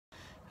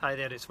Hi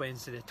there, it's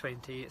Wednesday the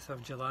 28th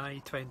of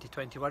July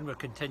 2021. We're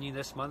continuing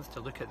this month to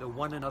look at the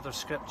one another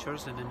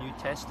scriptures in the New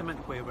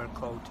Testament where we're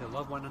called to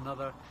love one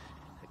another,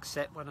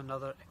 accept one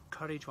another,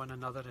 encourage one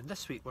another, and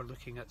this week we're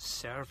looking at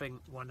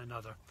serving one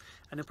another.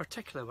 And in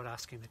particular we're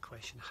asking the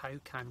question, how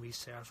can we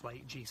serve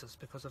like Jesus?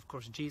 Because of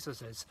course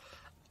Jesus is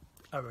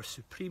our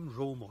supreme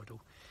role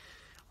model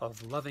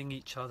of loving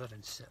each other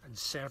and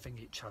serving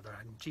each other,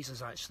 and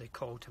Jesus actually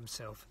called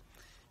himself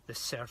the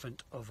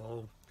servant of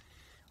all.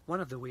 One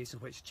of the ways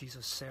in which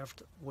Jesus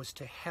served was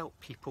to help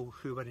people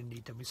who were in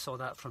need, and we saw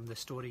that from the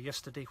story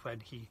yesterday when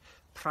he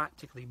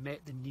practically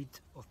met the need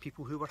of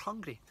people who were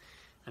hungry.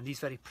 And these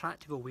very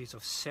practical ways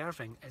of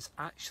serving is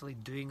actually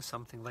doing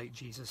something like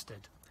Jesus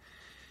did.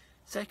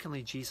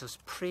 Secondly, Jesus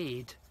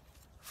prayed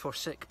for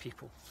sick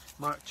people.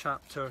 Mark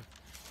chapter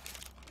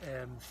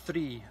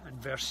 3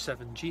 and verse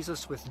 7.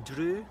 Jesus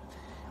withdrew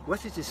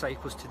with his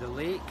disciples to the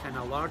lake, and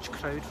a large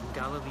crowd from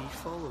Galilee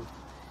followed.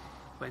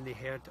 When they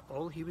heard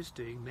all he was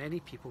doing, many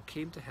people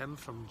came to him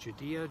from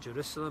Judea,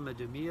 Jerusalem,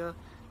 Idumea,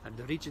 and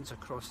the regions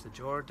across the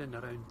Jordan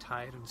around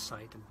Tyre and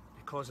Sidon.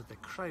 Because of the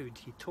crowd,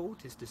 he told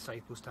his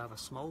disciples to have a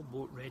small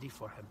boat ready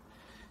for him,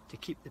 to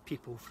keep the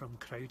people from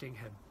crowding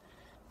him.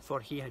 For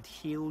he had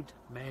healed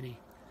many,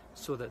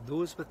 so that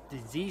those with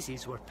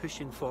diseases were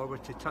pushing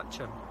forward to touch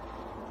him.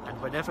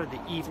 And whenever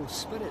the evil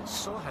spirits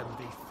saw him,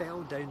 they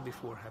fell down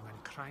before him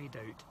and cried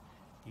out,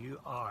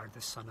 "You are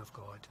the Son of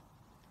God."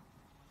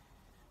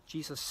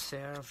 Jesus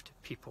served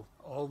people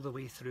all the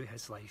way through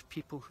his life,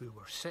 people who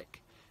were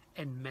sick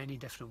in many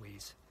different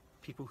ways,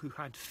 people who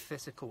had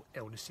physical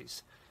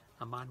illnesses,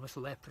 a man with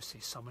leprosy,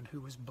 someone who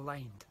was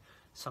blind,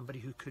 somebody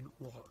who couldn't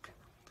walk,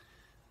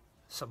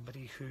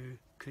 somebody who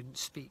couldn't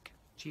speak.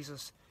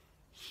 Jesus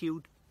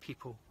healed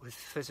people with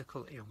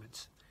physical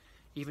ailments,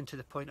 even to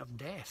the point of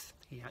death.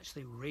 He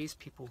actually raised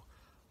people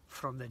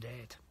from the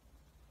dead.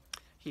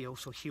 He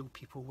also healed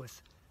people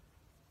with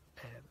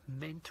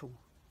mental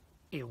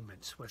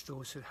ailments, with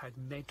those who had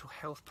mental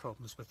health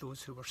problems, with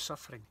those who were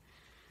suffering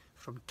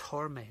from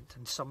torment,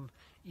 and some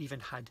even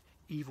had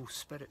evil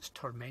spirits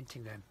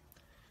tormenting them.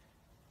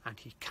 And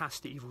he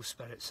cast the evil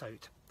spirits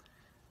out,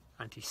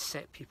 and he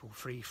set people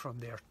free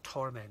from their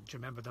torment. Do you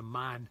remember the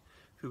man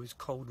who was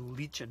called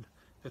Legion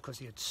because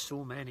he had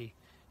so many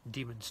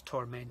demons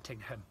tormenting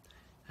him,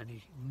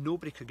 and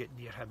nobody could get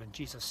near him, and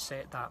Jesus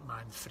set that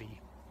man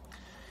free.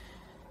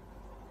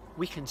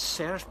 We can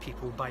serve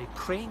people by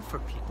praying for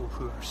people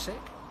who are sick,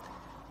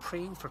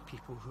 praying for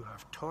people who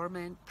have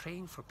torment,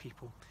 praying for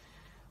people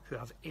who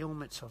have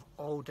ailments of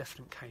all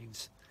different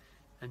kinds.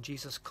 And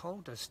Jesus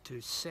called us to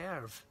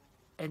serve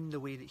in the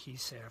way that he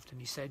served. And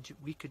he said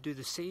we could do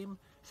the same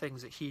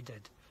things that he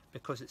did,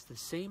 because it's the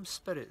same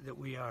Spirit that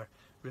we are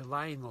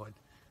relying on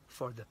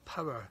for the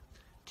power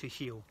to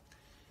heal.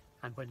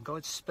 And when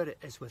God's Spirit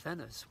is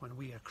within us, when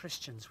we are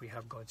Christians, we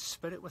have God's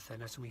Spirit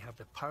within us, and we have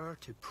the power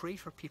to pray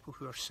for people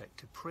who are sick,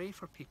 to pray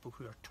for people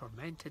who are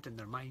tormented in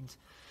their minds,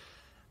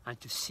 and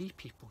to see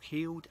people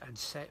healed and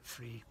set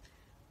free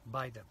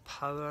by the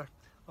power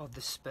of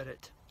the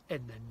Spirit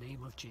in the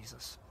name of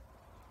Jesus.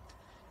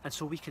 And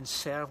so we can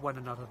serve one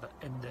another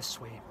in this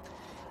way.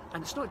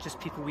 And it's not just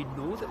people we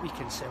know that we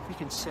can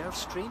serve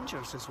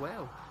strangers as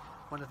well.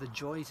 One of the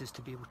joys is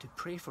to be able to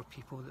pray for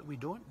people that we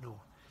don't know,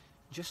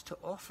 just to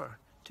offer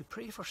to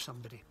pray for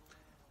somebody.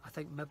 I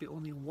think maybe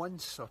only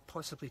once or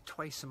possibly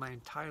twice in my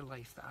entire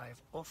life that I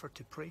have offered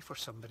to pray for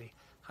somebody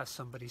has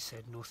somebody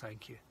said no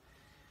thank you.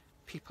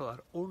 People are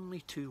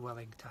only too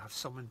willing to have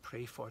someone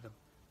pray for them.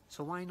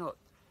 So why not,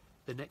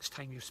 the next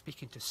time you're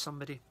speaking to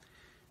somebody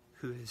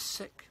who is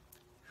sick,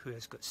 who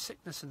has got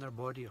sickness in their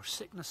body or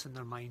sickness in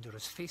their mind, or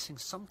is facing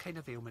some kind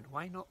of ailment,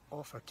 why not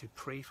offer to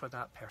pray for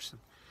that person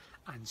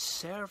and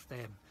serve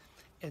them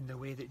in the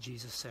way that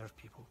Jesus served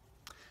people?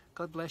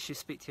 God bless you.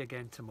 Speak to you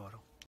again tomorrow.